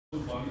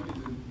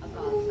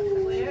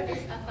Where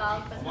is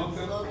Akal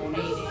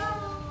located?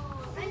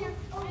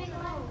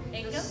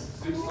 England?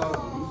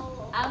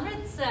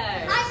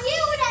 Amritsar. I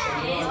knew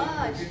that!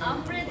 Yes,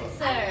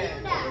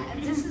 Amritsar. that. And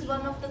this is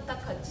one of the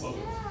takhats. I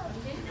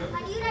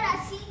knew that.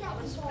 I've seen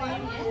that before.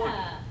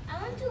 Yeah.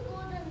 I want to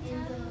go to the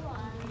temple.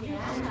 Yeah.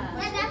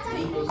 Yeah, that's how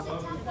you use the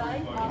temple.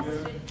 Right?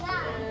 Ostrich,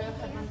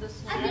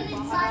 I've been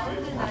inside.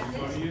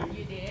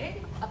 You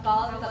did?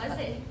 Akal, how was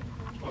it?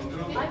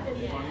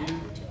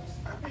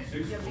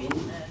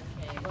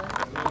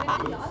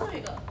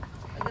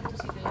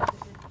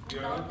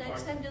 Now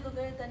next time you go,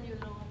 then you'll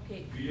know.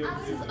 Okay,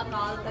 this is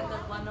Akal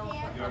Takhat, one of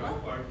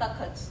our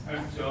takhats.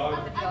 I've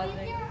been there a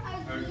year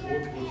and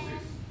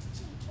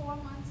 4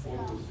 months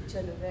ago.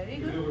 Chalo, very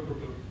good.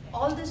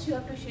 All this you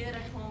have to share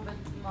at home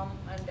with mom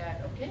and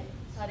dad, okay?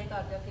 Sare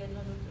ghar jaake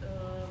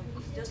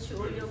just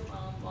show your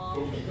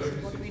mom this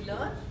is what we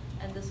learn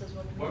and this is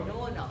what we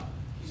know now.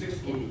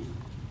 Okay?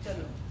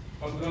 Chalo.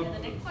 And the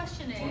next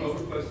question is,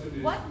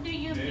 what do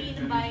you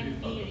mean by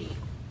Miri?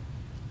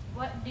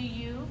 What do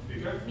you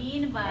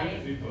mean by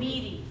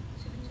Miri?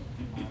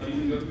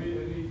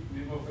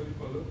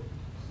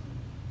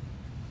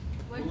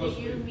 What do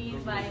you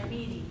mean by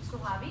Miri?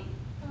 Suhavi?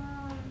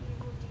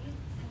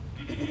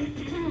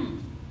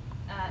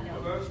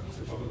 No.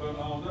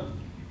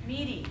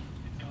 Miri.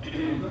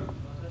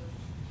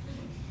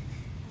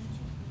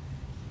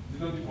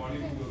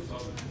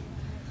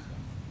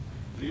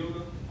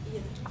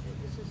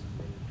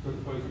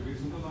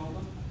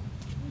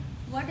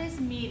 What is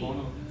Miri?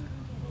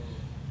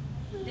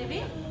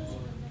 Bibi?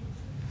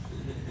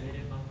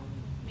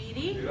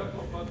 Miri?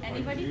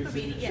 Anybody for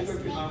Miri? Yes.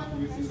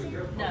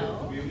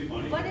 No.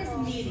 What is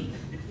Miri?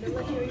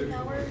 Military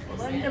power.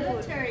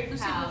 Military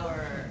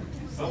power.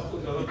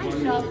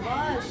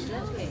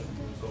 Okay.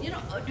 You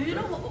know, do you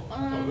know,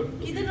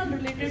 either not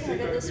related to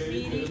this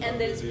Miri and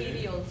there is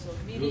Miri also.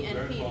 Miri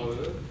and Piri.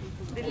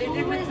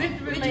 Related with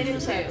related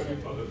to?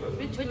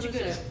 Which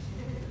guru?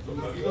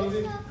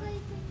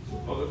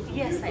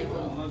 Yes, I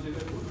will.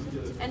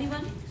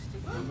 Anyone?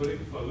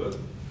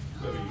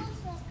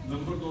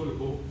 Number 2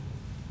 लिखो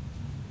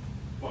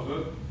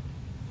भगत.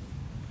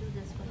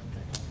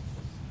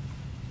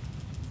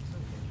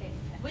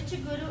 Which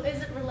guru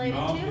is it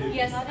related to?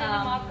 Yes,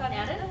 Aaron?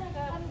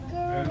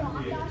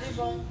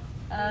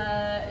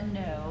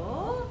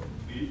 No.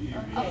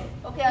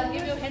 Okay, I'll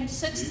give you a hint.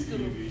 Sixth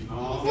guru.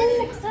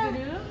 Sixth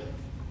guru?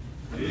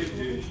 No,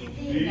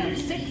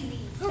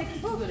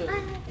 sixth guru.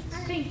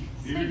 Think.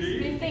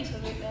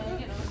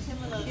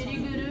 Shri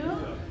Guru?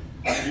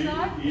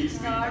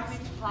 Start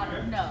with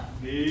Bharat. No.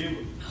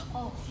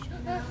 Oh.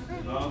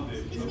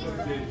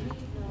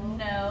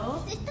 No.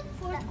 Is this the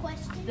 4th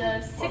question?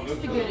 The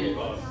sixth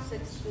guru.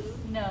 Sixth guru.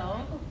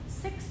 No.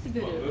 Sixth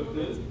guru.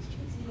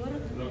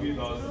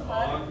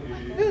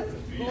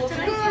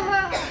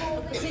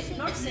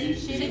 Not saying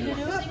Shri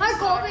Guru. Har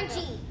Gobind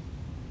Ji.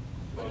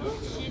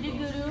 Shri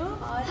Guru.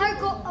 Har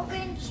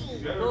Gobind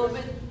Ji.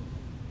 Gobind.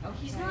 Oh,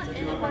 he's not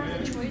in a part of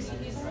the choice.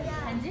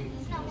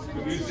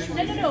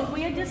 No.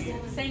 We are just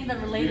saying the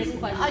related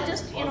question. I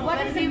just, you know,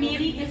 what is a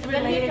Miri is when we're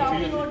related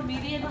talking to? about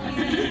Miri and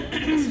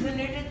Piri, it's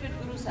related with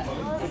Guru Sahib.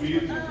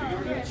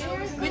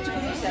 Which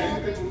Guru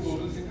Sahib?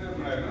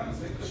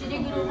 Shri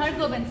Guru Har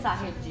Gobind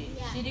Sahib Ji.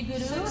 Shri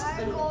Guru.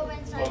 Har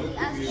Gobind Ji.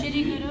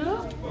 Shri Guru.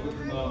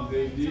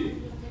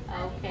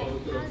 Okay.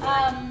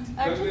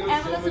 Arjun,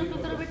 Amala se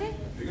putra bete.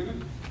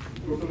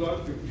 Total are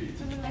 50.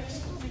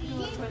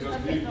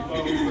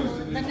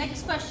 The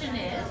next question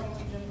is,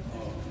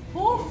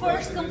 who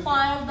first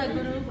compiled the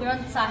Guru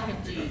Granth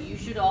Sahib Ji? You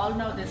should all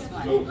know this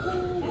one.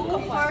 Who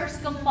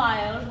first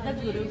compiled the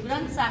Guru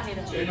Granth Sahib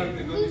Ji?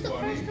 Who's the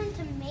first one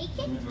to make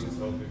it?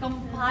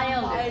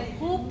 Compiled.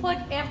 Who put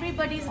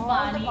everybody's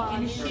bani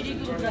in Shri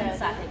Guru Granth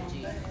Sahib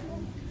Ji?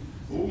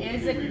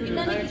 Is it Guru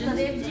Arjan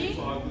Dev Ji?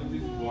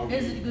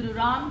 Is it Guru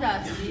Ram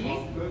Das Ji?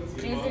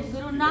 Is it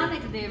Guru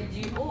Nanak Dev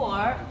Ji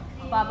or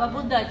Baba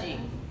Buddha Ji?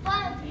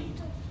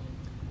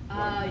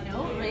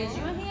 Raise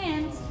your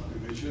hands.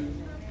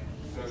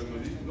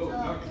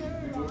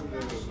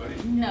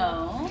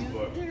 No.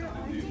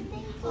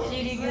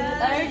 Shri Guru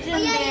Arjan I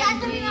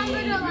Dev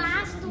remember the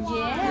last Ji. one.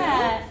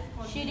 Yeah.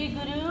 Shri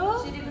Guru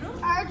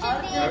Arjan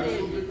Dev Ji.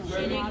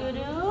 Shri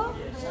Guru.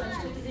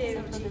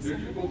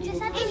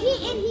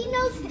 And he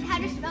knows how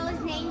to spell his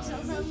name, so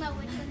he'll know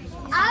which one it is.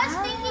 I was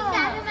thinking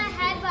that in my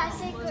head, but I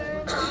said Guru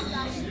Ram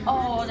Das Ji.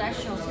 Oh,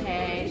 that's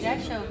okay.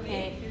 That's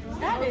okay.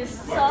 That is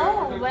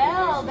so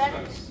well. That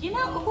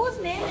whose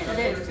name is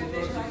this?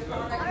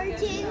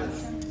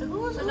 Arjan's.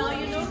 Who's So now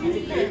you know who he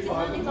is. He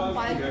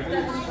compiled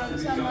that from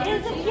someone.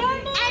 Is it your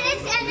name? And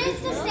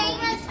it's the same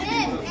as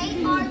this.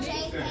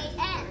 Arjan.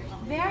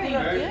 Very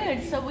good.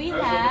 So we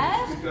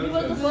have. He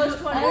was the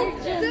first one.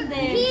 Arjan Dev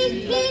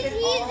Ji. He's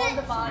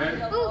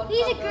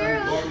a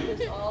girl.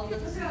 All the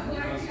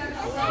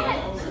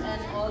saints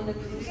and all the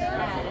gurus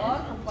are all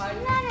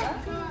compiled Not a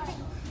with girl.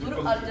 the Guru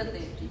Arjan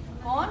Dev Ji.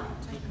 Kaun?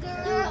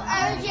 Guru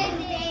Arjan Who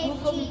Dev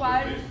Ji.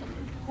 compiled?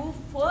 Who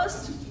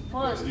first?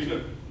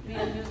 We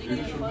are using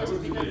the first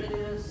because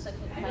there is a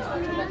second.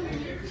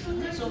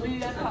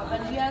 we are,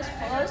 when we asked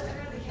first, the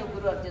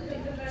Guru Arjan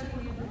Dev.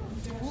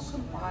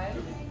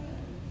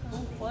 Who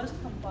first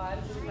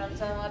compiled Guru Granth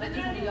Sahib Maharaj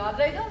Ji? याद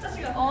रहेगा?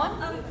 On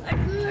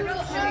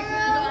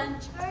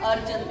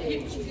Arjan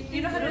Dev.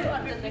 You know how to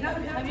Arjan Dev?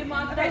 Have you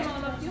marked that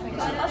all of you?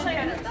 I'll show you.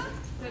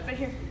 Right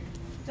here.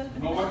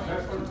 Now what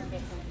happened?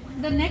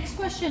 The next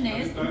question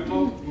is,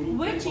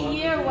 which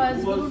year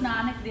was Guru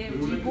Nanak Dev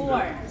Ji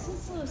born? This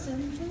is so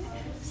simple.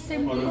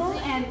 Simple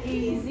and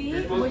easy.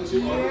 Which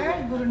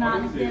year Guru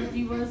Nanak Dev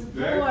Ji was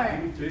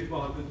born?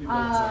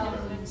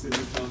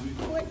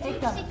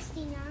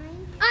 1469.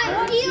 I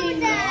knew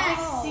that.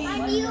 I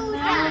knew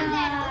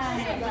that. I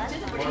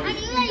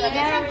knew that you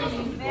did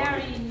something.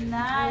 Very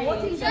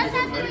nice. You just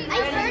have to.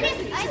 I've heard it.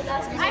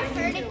 I've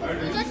heard it.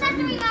 You just have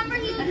to remember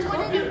he was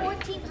born in the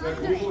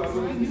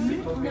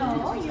 1400s.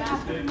 No, you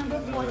have to remember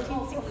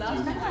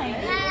 1469. I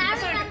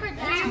remember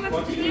that.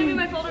 Give me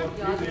my folder.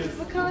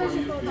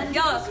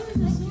 Yellow.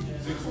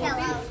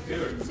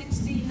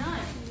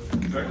 69.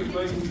 That is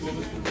why he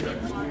goes to check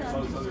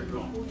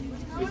wrong.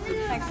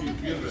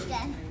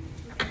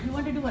 You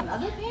want to do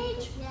another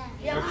page?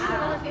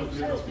 Yeah.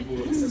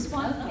 This is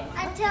fun.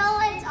 Until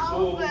it's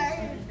over.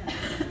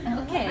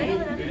 Okay.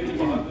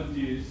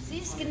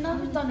 See, कितना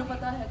भी तानु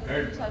पता है कि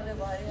सारे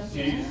बारे में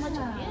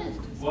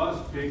Was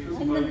taken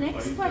And the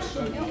next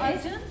question is,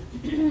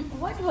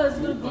 what was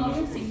Guru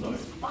Gobind Singh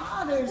Ji's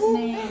father's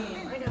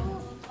name?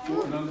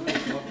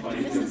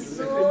 This is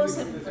so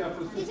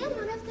simple. Is it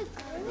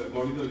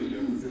one of the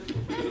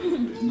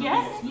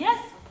Yes, yes.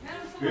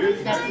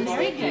 That's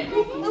very good.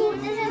 Oh,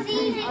 this is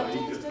easy.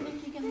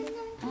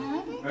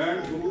 And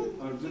Guru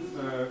Arjan,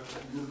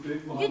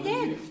 You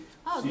did.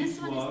 Oh, this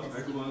one is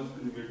this.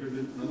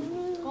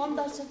 कौन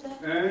दर्ज सकता है?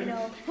 And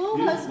Who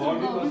was Guru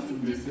Gobind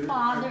Singh Ji's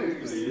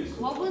father's?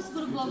 What was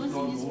Guru Gobind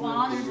Singh Ji's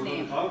father's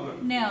name?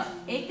 Now,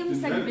 Ekam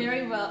said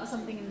very well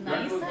something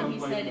nice. He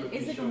said,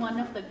 "Is it one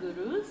of the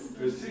gurus?"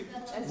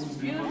 That's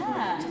beautiful.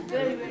 Yeah.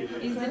 Very, very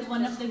good. Is it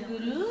one of the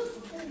gurus?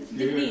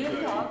 Did we?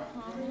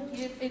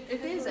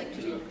 It is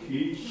actually.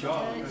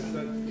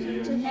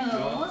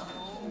 No.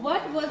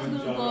 What was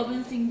Guru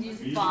Gobind Singh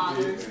Ji's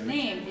father's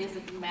name? Is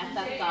it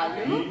Mehta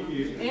Kalu?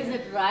 Is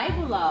it Rai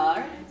Bular?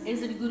 Is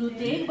it Guru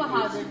Tegh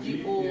Bahadur Ji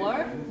or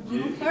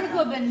Guru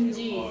Hargobind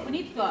Ji?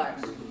 Puneet Kaur.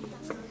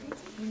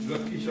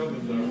 Lucky Shah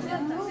Bandara.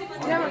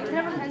 Can I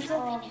have a pencil?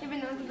 Even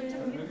though the Can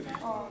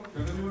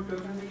anyone tell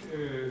me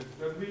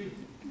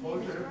all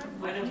that?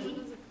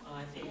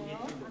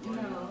 No.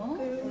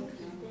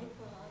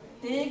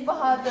 Tegh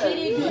Bahadur.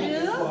 Shri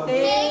Guru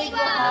Tegh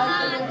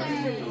Bahadur.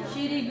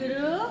 Shri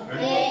Guru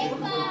Tegh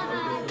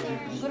Bahadur.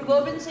 Guru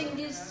Gobind Singh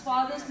Ji's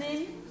father's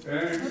name?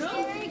 And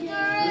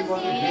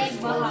Tegh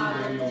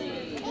Bahadur Ji.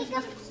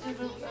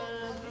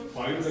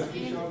 five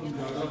Lucky Shah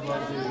Bandara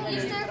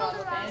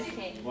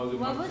Okay.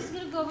 What was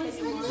Guru Gobind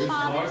Singh Ji's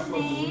father's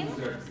name?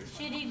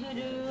 Shri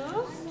Guru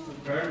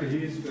and he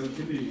is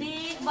continuing.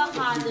 Tegh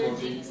Bahadur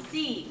Ji.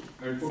 See.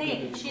 Say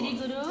Shri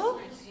Guru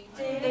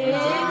Tegh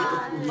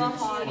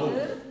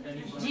Bahadur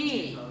Ji.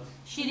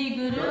 Shri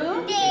Guru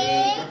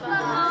Tegh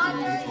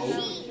Bahadur Ji.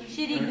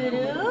 Shri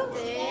Guru.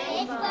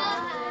 Tegh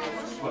Bahadur.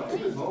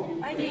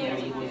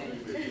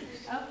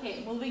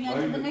 Okay, moving on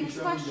to the next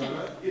question.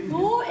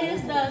 Who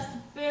is the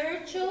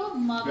spiritual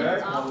mother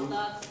of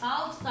the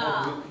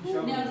Khalsa?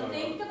 Now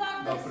think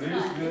about this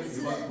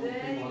one.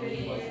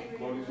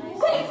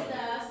 Who is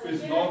the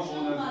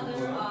spiritual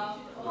mother of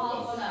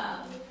Khalsa?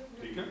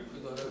 ठीक है?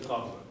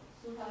 Rakab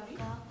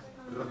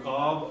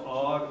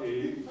RAKAB.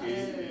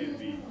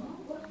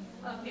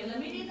 Okay, let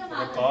me read the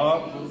mother. Rakab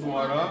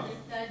gurdwara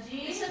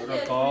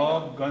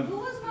Rakabganj. Who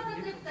was Mother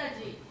Tripta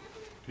Ji?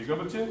 ठीक है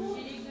बच्चे?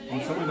 हम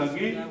समझ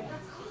लगी?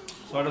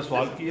 सारा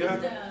सवाल किया.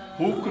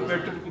 Who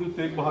cremated Guru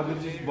Tegh Bahadur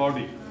Ji's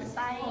body?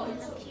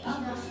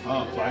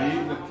 हाँ, भाई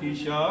lucky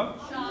Shah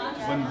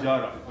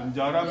Banjara.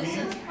 Banjara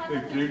means a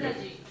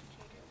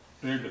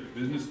trader,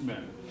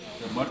 businessman,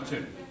 a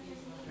merchant.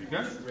 ठीक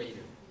है?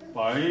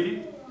 भाई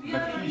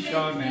लकी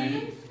शाह ने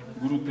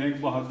गुरु तेग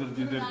बहादुर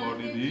जी दे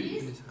बॉडी दी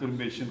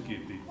cremation की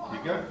थी.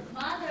 ठीक है?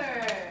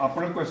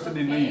 अपना क्वेश्चन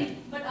ही नहीं है.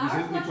 This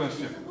is the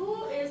question. Who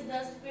is the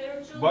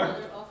spiritual But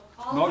mother of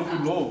Khalsa? now you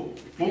know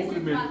who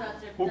cremated,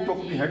 who took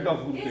the head of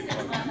Guru Tegh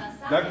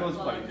Bahadur. That was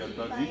Bhai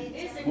Jata Ji,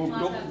 who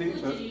took the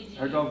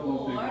head of Guru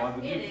Tegh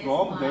Bahadur Ji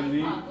from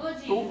Delhi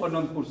to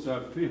Anandpur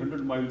Sahib,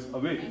 300 miles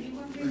away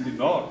in the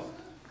north,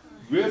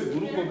 where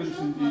Guru Gobind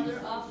Singh Ji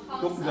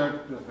took that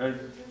head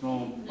from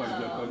Bhai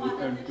Jata Ji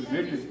and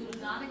cremated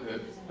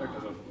at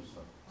Anandpur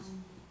Sahib.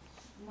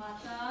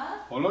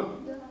 Follow?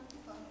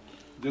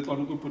 ਜੇ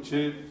ਤੁਹਾਨੂੰ ਕੋਈ ਪੁੱਛੇ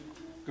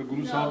ਕਿ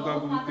ਗੁਰੂ ਸਾਹਿਬ ਦਾ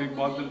ਗੁਰੂ ਤੇਗ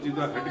ਬਹਾਦਰ ਜੀ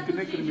ਦਾ head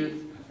ਕਿਨੇ ਕਰਮੇਟ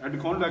head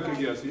ਕੌਣ ਲੈ ਕੇ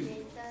ਗਿਆ ਸੀ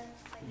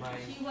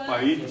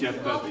ਭਾਈ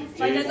ਜੈਤਾ ਜੀ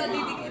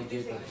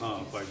ਹਾਂ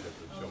ਭਾਈ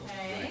Jaita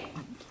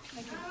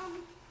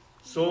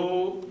so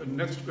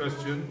next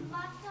question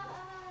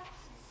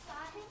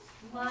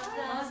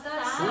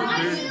who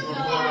did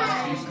Gurdwara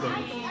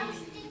Seesganj?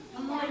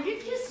 You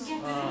just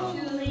get so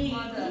late.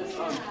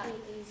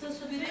 So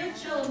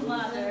spiritual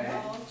mother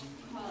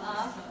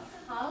of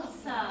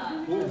Khalsa.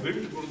 who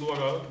built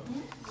Gurdwara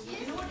You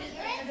know what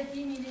the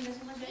key meaning is?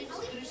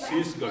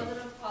 Ceasegढ़.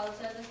 Are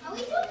we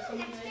doing the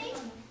next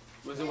thing?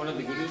 Was it one of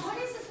the gurus? What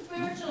is a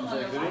spiritual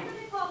mother? Why do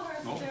they call her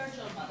a No.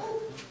 spiritual mother?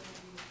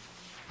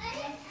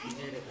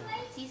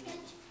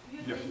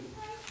 Yeah.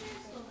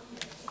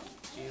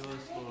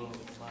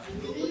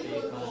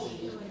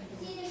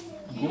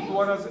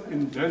 Gurdwaras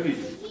in Delhi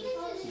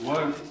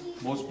were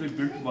mostly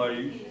built by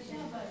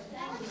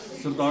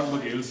Sardar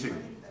Baghel Singh.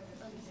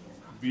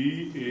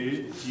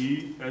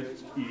 B-A-G-H-E-L.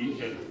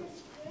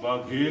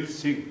 Baghel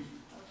Singh.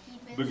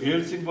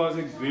 Baghel Singh was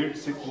a great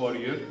Sikh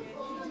warrior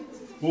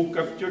who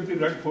captured the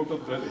Red Fort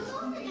of Delhi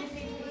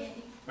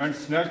and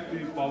snatched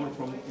the power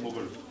from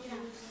Mughals.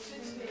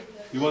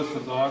 He was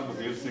Sardar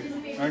Baghel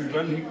Singh, and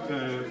when he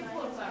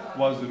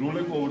was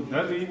ruling over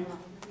Delhi,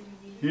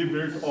 he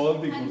built all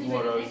the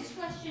gurdwaras Next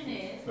question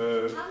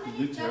is,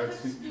 which had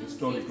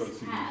historical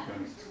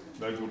significance,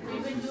 like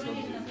Gurdwara Sikh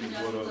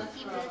Gurdwara.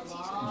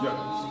 Yeah,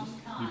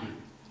 he did.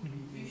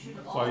 you should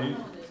all Five,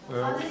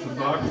 know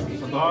this.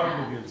 Sardar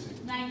Baghel Singh.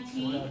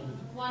 19,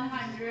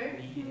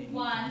 100,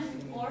 1,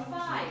 or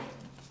 5.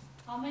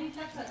 How many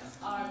takats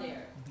are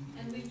there?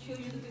 And we'll show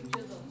you the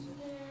pictures also.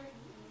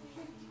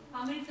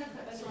 How many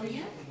takats?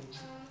 Sonia?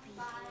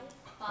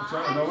 So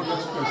now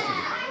next question.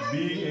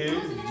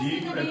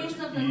 B-A-G-H-E-L.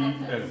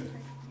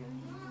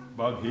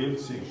 Baghel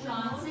Singh.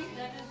 Sean Singh?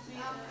 That is the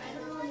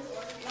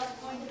last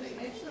point.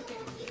 It's okay.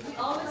 We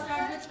always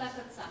start with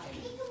takat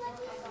sahib.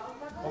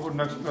 Our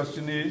next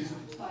question is,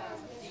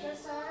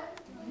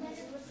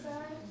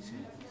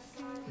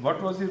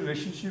 what was the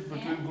relationship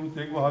between Guru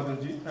Tegh Bahadur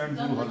Ji and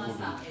Guru Gurmat Har Gobind?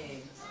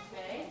 Sahib.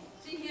 Okay.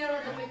 See, here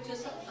are the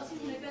pictures.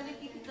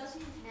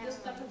 This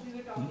takat we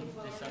were talking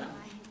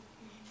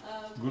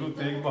about. Guru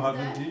Tegh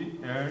Bahadur Ji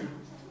and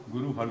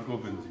Guru Har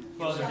Gobind Ji.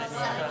 Father.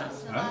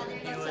 Huh?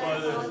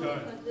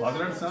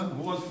 Father and son?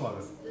 Who was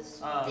father?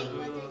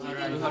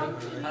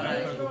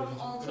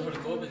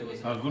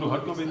 Guru Har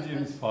Gobind Ji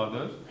is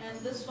father, And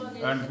this one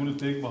is and Guru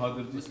Tegh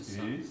Bahadur Ji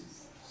is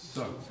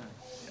son.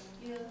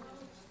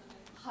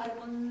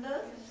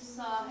 Harmandir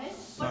Sahib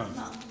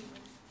Patna.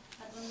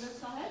 Harmandir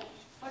Sahib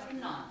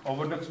Patna.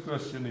 Our next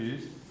question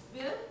is,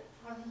 Where?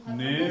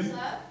 name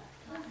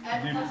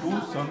At the Patna. two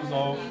sons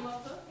of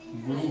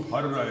Guru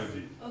Har Rai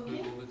Ji.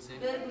 Okay.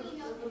 Where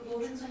Guru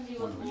Gobind Singh Ji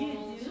was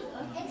born.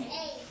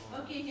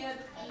 Okay, here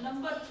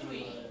number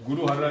 3.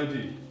 Guru Har Rai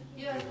Ji.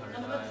 Here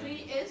number 3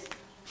 is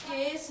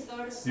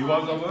Kesgarh Sahib. He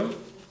was our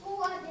Who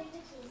are the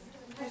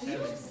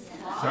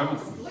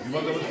seventh. He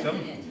was our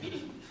seventh.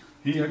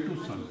 He had two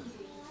sons.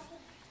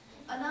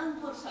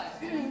 Anandpur Sahib.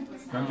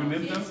 Can you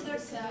name them? Kesgarh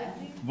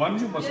Sahib. One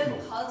you must Where know.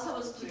 Khalsa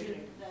was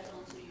created. That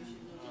also you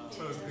should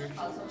know.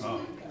 Khalsa was हाँ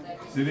created.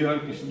 Shri हर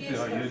कृष्ण से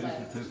आइए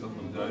जिससे थे सब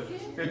समझाए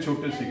ये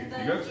छोटे से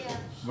ठीक है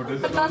बड़े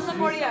का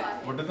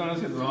नाम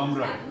से राम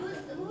राय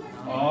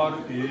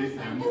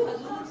R-A-M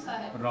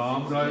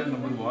Ram Rai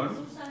number 1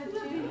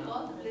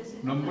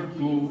 number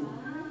 2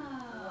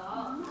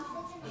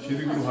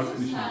 Shri Guru her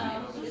Krishna ji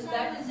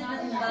That is in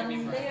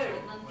Nanded.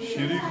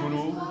 Shri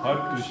Guru her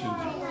Krishna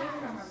ji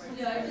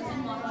Yeah, it is in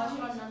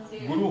Maharashtra,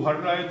 Nanded. Guru her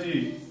Rai ji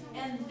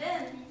And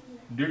then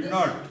did this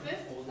not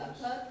fifth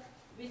takat,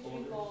 which we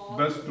call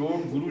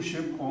bestowed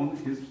guruship on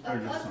his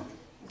elder son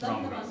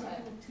Ram Rai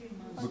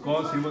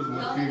because he was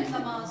working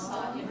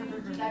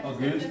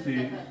against the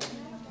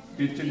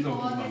teachings of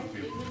Guru Nanak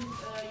Dev.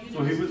 So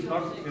he was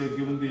not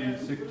given the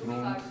Sikh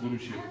throne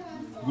guruship.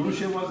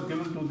 Guruship was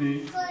given to the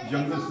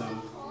younger son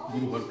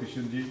Guru Har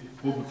Krishan Ji,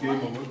 who became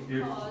our 8th.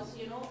 because,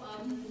 you know,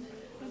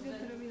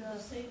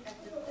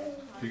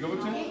 ठीक है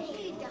बच्चे? Did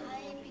he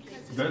die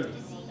because of Then,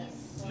 disease?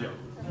 yeah.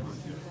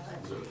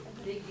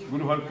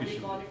 Guru Har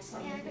Krishan. And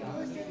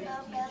was it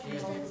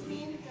Belgison's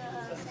name,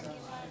 the second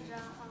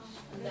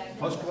one,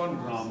 First one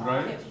Ram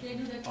Rai,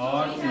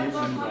 R-A-M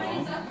Ram.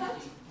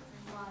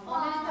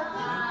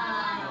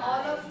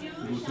 all of you,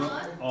 दूसरा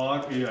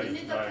R-A-I,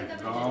 Rai,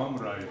 Ram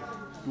Rai.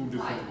 Two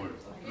different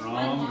words.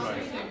 Ram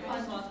Rai.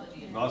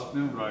 Last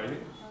name Rai,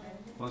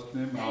 first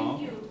name Ram,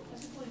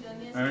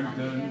 and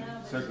then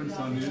second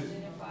son is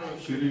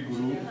Shri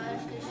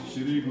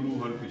Guru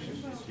Har Krishan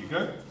Ji. ठीक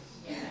है?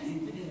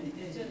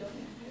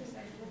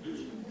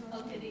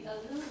 Okay,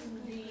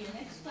 the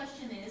next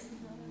question is,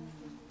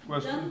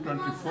 Question Dr.Mohan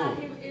 24.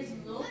 Sahib is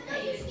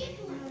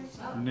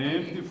located.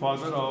 Name the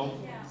father of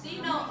see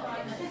now,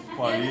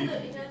 Pai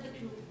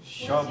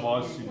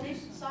Shahbaz Singh.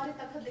 सारे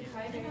तख्त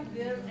दिखाए गए हैं,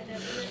 where and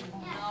everywhere.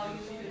 Now you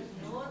should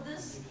know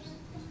this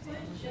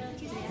question.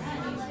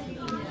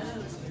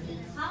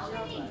 How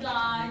many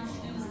gods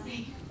do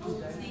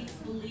Sikhs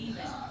believe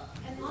in?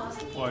 And how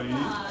many Pai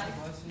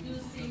gods do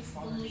Sikhs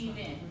believe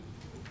in?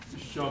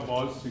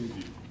 Shahbaz Singh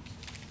Ji.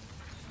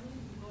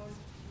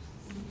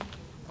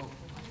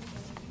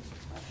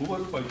 Who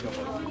was Pai How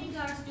Shahbaz? many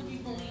gods do we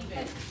believe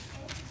in?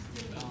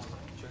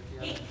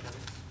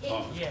 हाँ,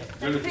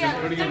 ਜਿਹੜੇ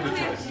ਚਰਖੜੀਆਂ ਤੇ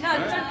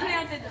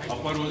ਚੜੇ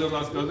ਆਪਾਂ ਰੋਜ਼ਾ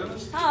ਰਾਸ ਕਰਦੇ ਨਾ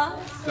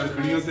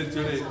ਚਰਖੜੀਆਂ ਤੇ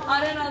ਚੜੇ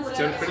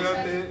ਚਰਖੜੀਆਂ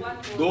ਤੇ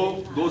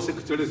ਦੋ ਸਿੱਖ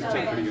ਚੜੇ ਸੀ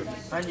ਚਰਖੜੀਆਂ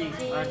हाँ जी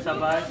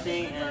Shahbaz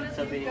Singh and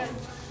Sabir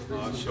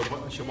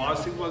Shahbaz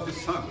Singh was the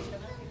son,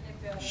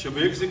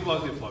 Shabek Singh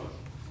was the father.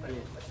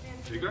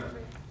 ठीक है?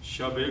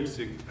 Shabeg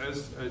Singh,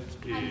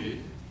 S-H-A.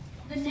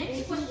 The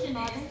next question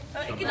is,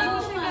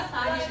 Dhamma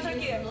Sahib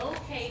is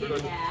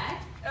located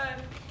at,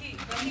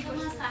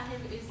 Dhamma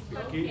Sahib is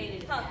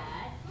located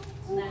at,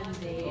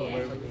 Nanded,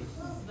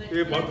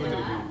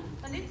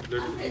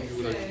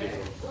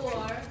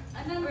 or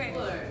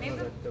Anandpur.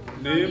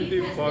 Name the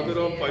father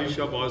of Bhai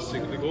Shahbaz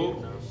Singh. Likho,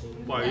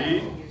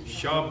 Bhai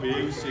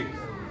Shabeg Singh,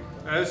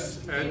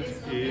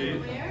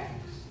 S-H-A-S.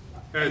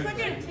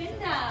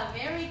 Tinda,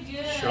 very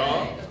good.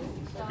 Shah,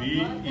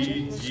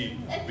 B-E-G,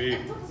 Beg,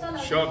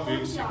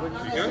 Shabeg Singh.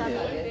 ठीक है?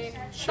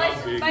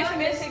 Shabeg.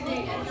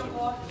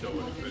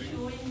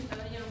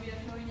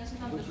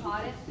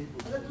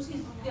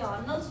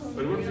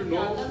 Everyone should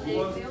know who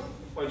was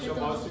Bhai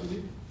Shahbaz Singh ji?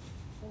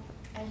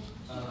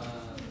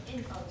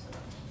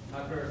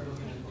 I've heard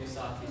looking at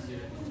U.S.A.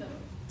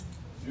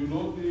 You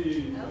know the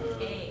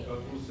Okay.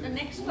 The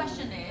next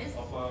question is,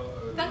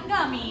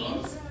 Ganga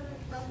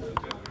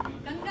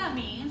Ganga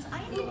means, I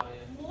need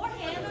more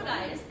hands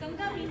guys.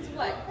 Ganga means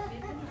what?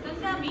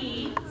 Ganga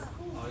means,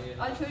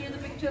 I'll show you the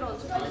picture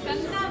also.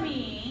 Ganga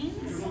means,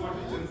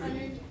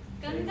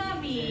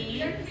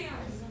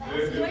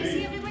 do I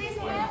see everybody's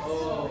hands?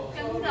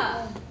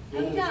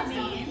 Ganga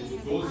means,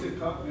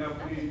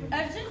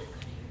 Arjun,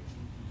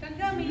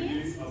 Ganga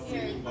means,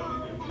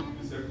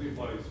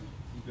 sacrifice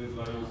their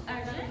lives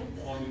Arjun,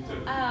 on the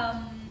temple.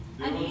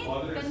 Anit,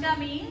 Ganga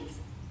means,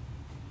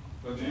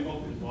 The name of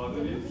his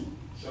father is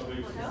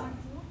Shabeg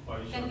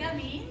Singh. Ganga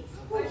means,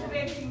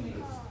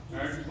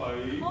 And by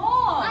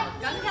more,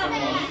 Ganga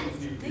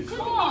means,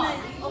 more.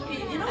 Okay,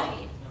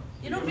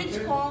 you know which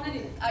comb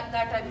at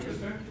that time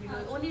should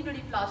only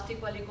really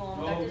plastic wali comb,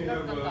 that is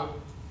not Ganga.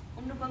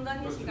 Umnu Ganga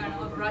nahi sikana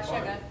aur brush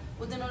hai.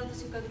 Ude naal to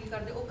sikka ki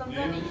karde. O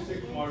Ganga name nahi.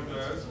 Sikh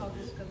martyrs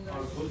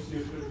are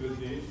associated with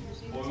the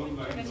following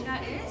lines of Ganga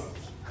is,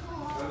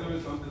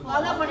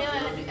 Wala baniya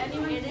hai.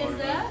 Anyway, it is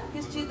a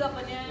किस चीज का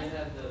बनिया है?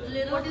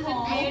 little What is it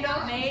comb made of?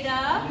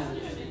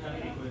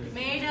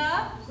 Made of,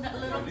 the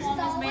little comb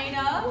is made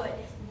of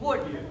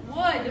Wood.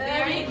 wood,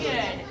 very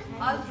good.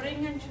 I'll bring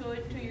and show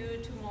it to you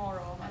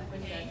tomorrow. I'll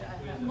bring that.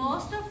 I have.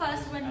 Most of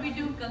us when we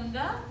do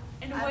Ganga,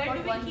 and I've where got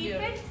do we one keep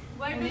here. it?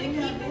 Where do we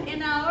keep it?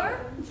 In our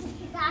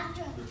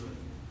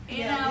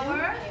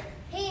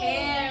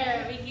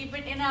hair. We keep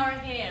it in our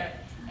hair.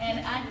 And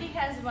Auntie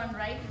has one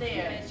right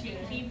there. She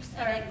keeps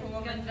her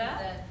Ganga.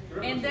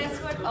 And that's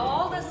what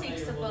all the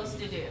Sikhs supposed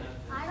to do.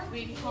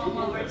 We comb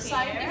our hair.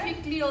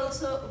 Scientifically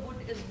also,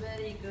 wood is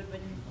very good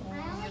when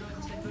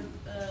it's a good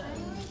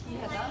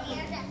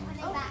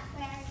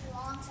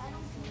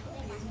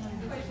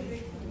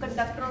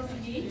conductor of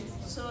heat.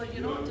 So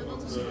ਜਦੋਂ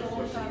ਤੁਸੀਂ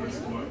comb ਕਰਦੇ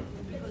ਹੋ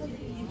because it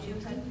leaves you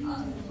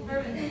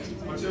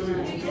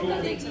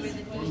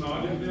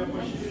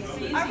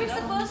Are we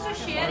supposed to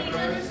share each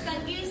other's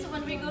kangies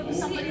when we go to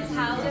somebody's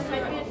house? If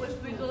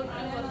we go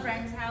to a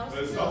friend's house?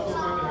 No,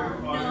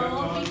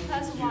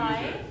 because why?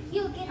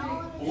 You get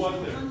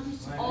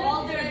All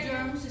their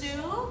germs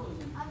too?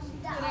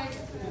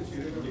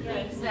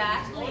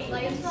 Exactly.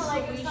 So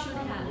we should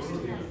have.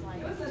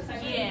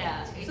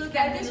 Yeah. So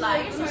that is why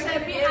light. you So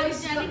said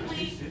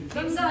hygienically,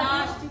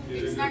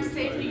 it's not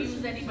safe to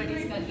use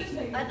anybody's kangi.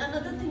 And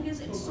another thing is,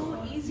 it's so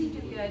easy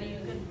to carry.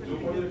 You can put it in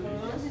your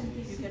purse.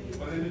 You can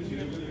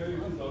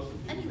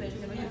anyway,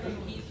 you can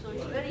keep. So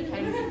it's very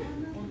handy.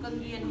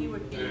 Kangi and he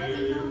would take.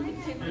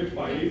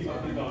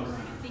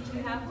 Think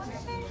you have one?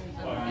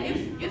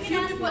 If you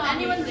people,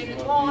 anyone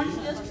wants,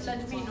 just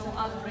let me know.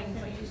 I'll bring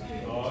for you.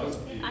 I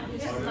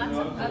have lots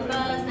of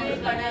kakars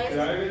and kadas,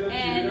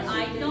 and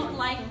I don't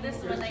like this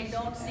when I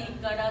don't see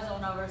kadas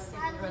on our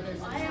Sikh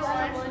brothers and sisters.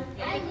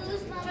 I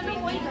lose my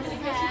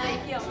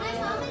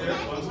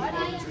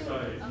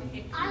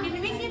Okay. Can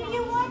we give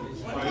you one?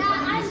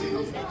 Yeah, I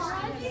lose my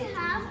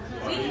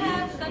We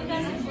have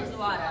kakas in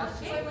Gurdwara.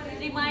 Okay?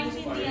 Remind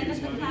me at the end of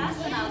the class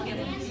and I'll give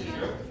them to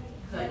you.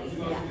 Good.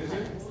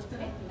 Yeah.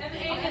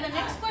 Okay, the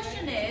next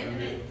question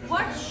is,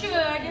 what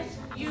should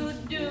you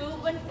do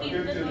when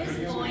Kirtan is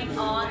going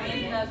on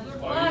in the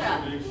Gurdwara?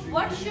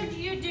 What should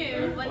you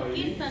do when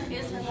Kirtan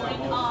is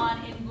going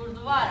on in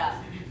Gurdwara?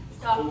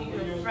 Talk to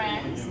your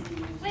friends,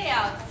 play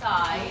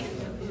outside,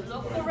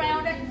 look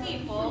around at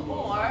people,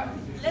 or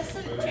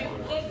listen to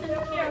Kirtan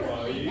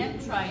carefully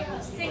and try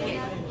to sing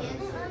it.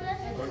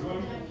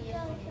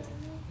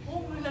 Oh,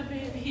 my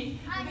baby.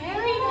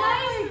 Very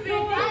nice,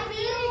 baby.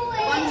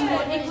 Once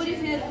more, equally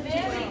fair.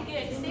 Very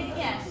good. Say it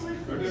again.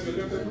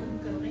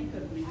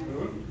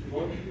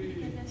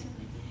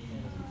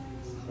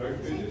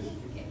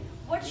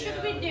 What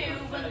should we do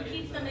when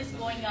Kirtan is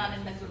going on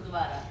in the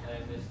Gurdwara?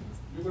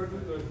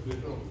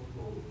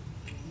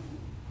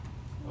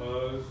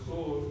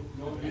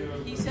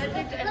 He said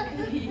it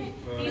and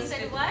He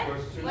said what?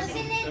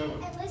 Listen to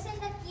Kirtan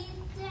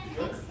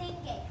and sing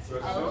it.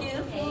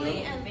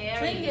 carefully and Very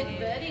drink it. good.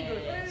 Very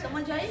good.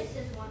 समझ आई?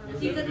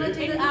 ठीक करना In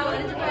चाहिए. our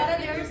Gurdwara,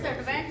 there is the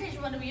advantage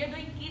when when we are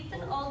doing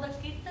kirtan, all the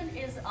kirtan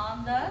is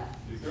on the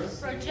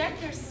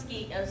projector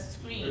screen.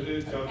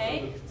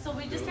 Okay, so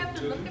we just have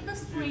to look at the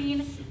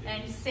screen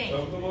and sing.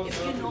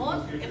 If you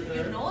know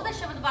the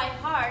Shabad by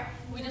heart,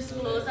 we just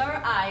close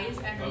our eyes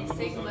and we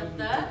sing with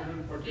the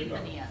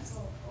kirtaniyas.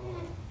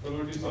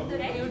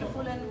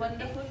 Beautiful and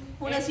wonderful.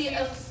 It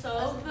feels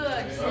so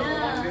good, so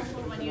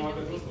wonderful when you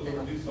do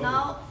kirtan.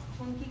 Now,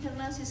 हम की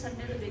करना सी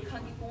Sunday को देखा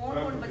कि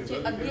कौन बच्चे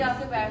आगे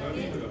आके बैठ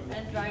के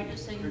and try to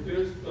sing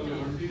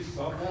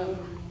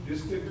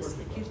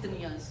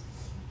kirtaniyas.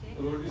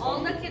 All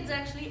the kids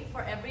actually,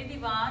 for every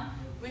divan,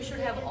 we should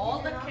have all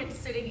the kids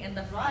sitting in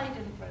the front. Right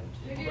in front.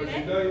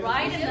 Okay?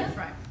 Right in the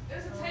front.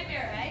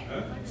 Right?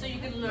 So you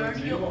can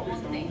learn your own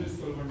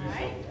things.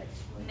 Right?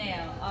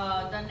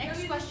 Now, the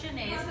next question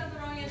is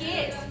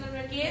case.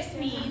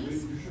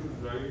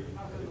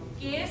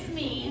 Case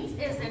means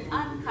is it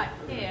uncut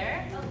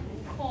hair,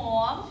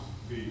 comb,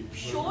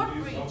 short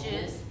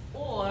breeches,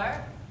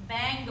 or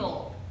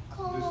bangle?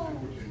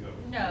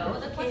 No,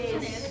 the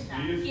question is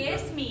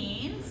case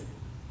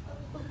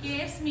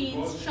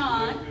means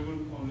Sean,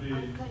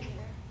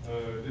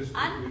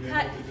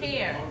 uncut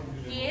hair.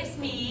 Case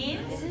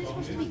means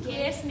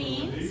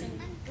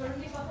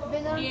Uncut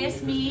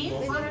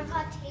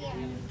hair.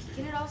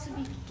 Can it also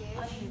be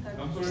cash?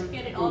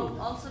 Can it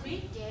also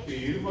be case?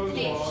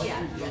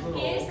 Yeah.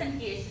 Case and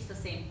case is the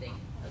same thing.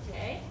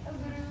 Okay.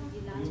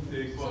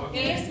 So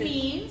case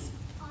means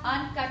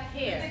uncut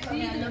hair.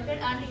 Now look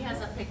at Auntie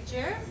has a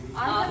picture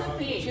of a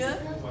case.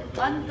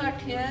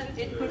 Uncut hair,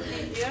 it could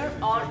be here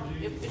or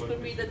it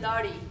could be the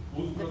dadi,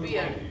 the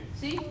beard.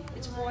 See,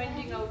 it's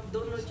pointing out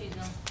dono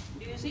cheezan.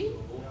 Do you see?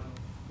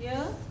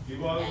 Here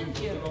and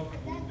here.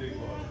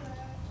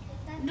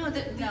 No,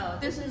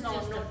 this is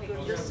not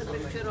good. Just a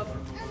picture of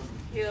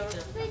here,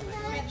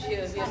 which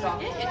here we are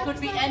talking. It could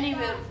be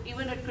anywhere,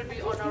 even it could be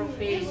on our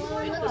face, it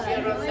could be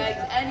on our legs,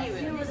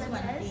 anywhere.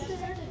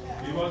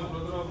 He was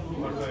brother of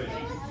Guru Maharaj.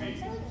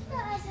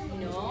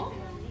 No.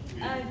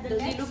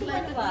 Does he look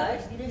like a bird?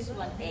 This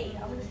one A.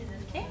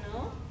 Okay.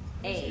 No.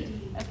 A.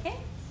 Okay.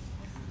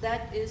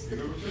 That is the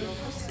picture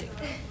of a Sikh.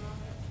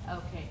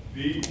 Okay.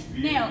 B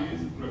Now,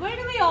 where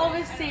do we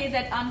always say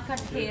that uncut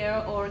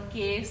hair or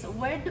case?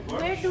 Where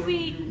do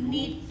we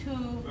need to?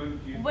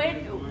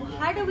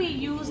 How do we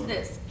use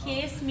this?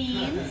 Case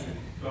means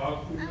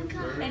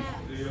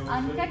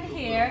uncut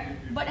hair,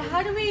 but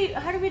how do we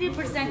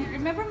represent it?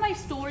 Remember my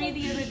story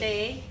the other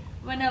day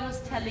when I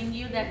was telling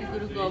you that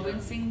Guru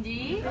Gobind Singh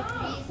Ji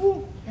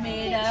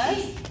made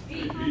us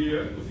Guru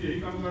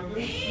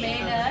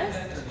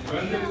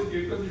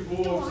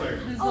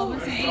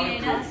Gobind Singh Ji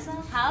made us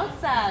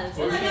khalsas,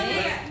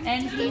 okay?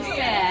 And he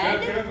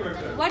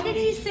said, what did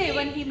he say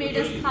when he made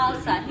us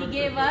khalsa? He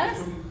gave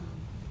us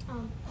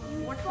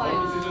what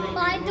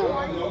 5 to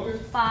 1.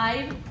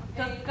 5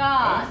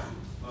 kakars.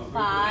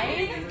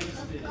 5.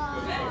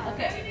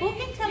 Okay, who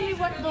can tell me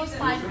what those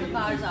 5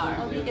 kakars are?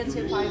 Or we can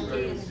say 5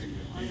 Ks.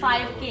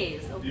 5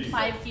 Ks. Okay,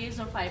 5 Ks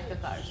or 5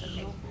 kakars.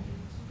 Okay.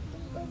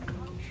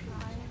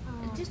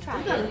 Just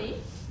try it.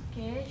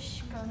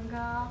 Kesh,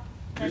 Ganga,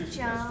 Which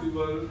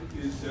festival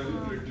is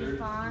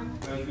celebrated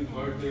as the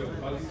birthday of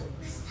Khalsa?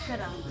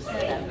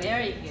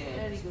 Very good.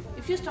 Very good.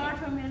 If you start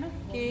from here,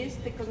 case,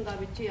 the kanga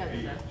vichi aa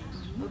jata.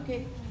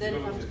 Okay,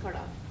 then comes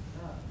khada.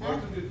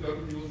 What is the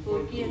term used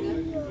for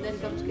Then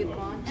comes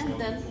kirpan, and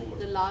then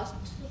the last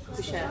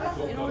kashara.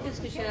 You know what is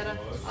kashara?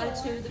 I'll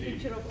show you the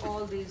picture of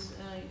all these.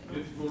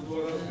 Which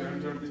Gurdwara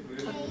stands at the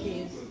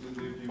place Ks. of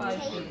 5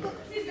 Ks.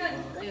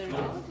 There you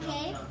go.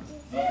 Okay.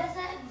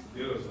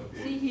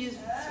 See, he's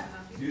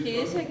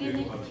case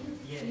again.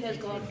 He has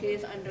got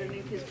case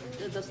underneath his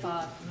the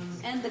star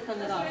and the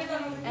kanga,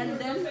 and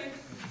then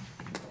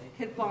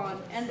kirpan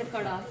and the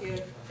kada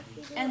here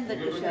and the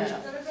kashara,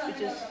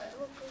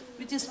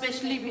 which is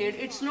specially made.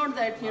 It's not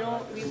that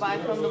we buy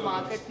from the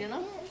market.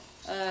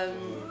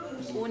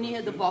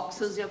 Only the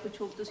boxes ya kuch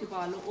hok tusi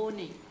pa lo.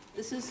 Only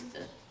this is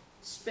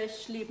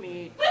specially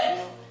made.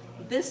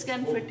 This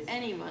can fit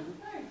anyone.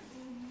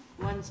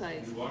 One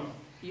size.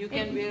 You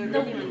can wear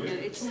anyone.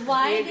 It's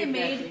why they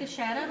made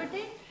kashara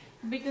bete?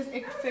 Because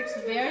it fits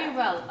very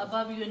well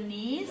above your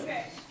knees,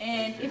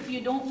 and if you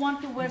don't want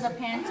to wear the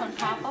pants on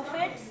top of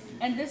it,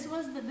 and this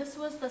was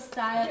the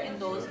style in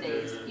those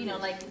days.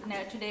 Like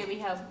now today we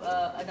have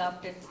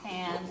adopted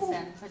pants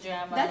and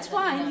pajamas. That's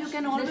fine. You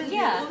can always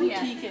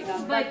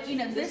But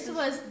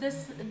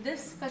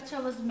this kacha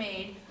was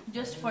made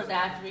just for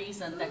that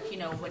reason, that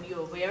when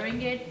you're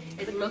wearing it,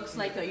 it looks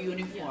like a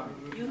uniform.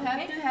 You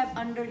have to have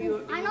under your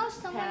I know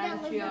someone that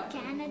lives in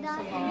Canada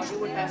and you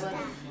would have a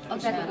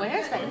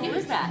Where's that? Who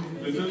is that?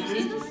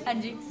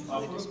 ਹਾਂਜੀ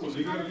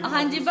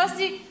ਹਾਂਜੀ ਬਸ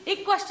ਜੀ ਇੱਕ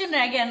question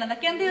ਰਹਿ ਗਿਆ ਇਹਨਾਂ ਦਾ,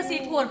 ਕਹਿੰਦੇ ਅਸੀਂ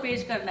ਇੱਕ ਹੋਰ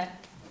ਪੇਜ ਕਰਨਾ ਹੈ,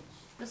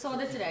 ਦੱਸੋ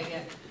ਉਹਦੇ ਚ ਰਹਿ ਗਿਆ.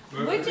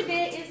 Which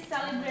day is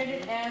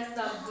celebrated as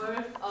the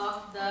birth of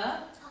the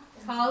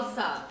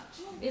Khalsa?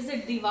 Is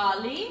it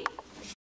Diwali